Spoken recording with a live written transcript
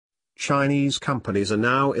Chinese companies are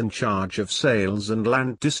now in charge of sales and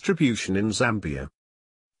land distribution in Zambia.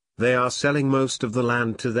 They are selling most of the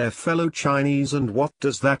land to their fellow Chinese, and what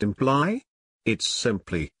does that imply? It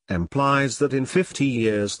simply implies that in 50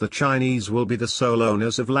 years the Chinese will be the sole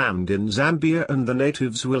owners of land in Zambia and the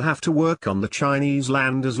natives will have to work on the Chinese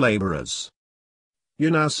land as laborers. You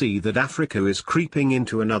now see that Africa is creeping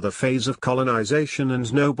into another phase of colonization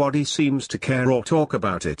and nobody seems to care or talk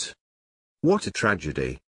about it. What a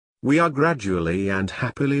tragedy. We are gradually and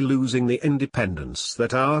happily losing the independence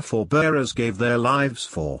that our forebears gave their lives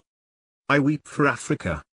for. I weep for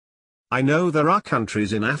Africa. I know there are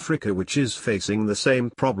countries in Africa which is facing the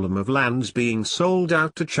same problem of lands being sold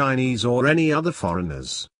out to Chinese or any other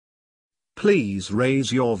foreigners. Please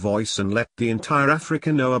raise your voice and let the entire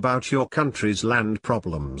Africa know about your country's land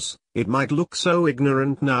problems. It might look so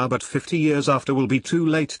ignorant now, but 50 years after will be too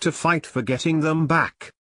late to fight for getting them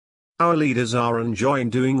back. Our leaders are enjoying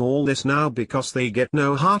doing all this now because they get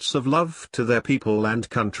no hearts of love to their people and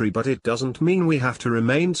country, but it doesn't mean we have to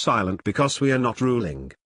remain silent because we are not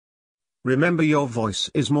ruling. Remember, your voice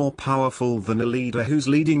is more powerful than a leader who's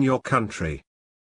leading your country.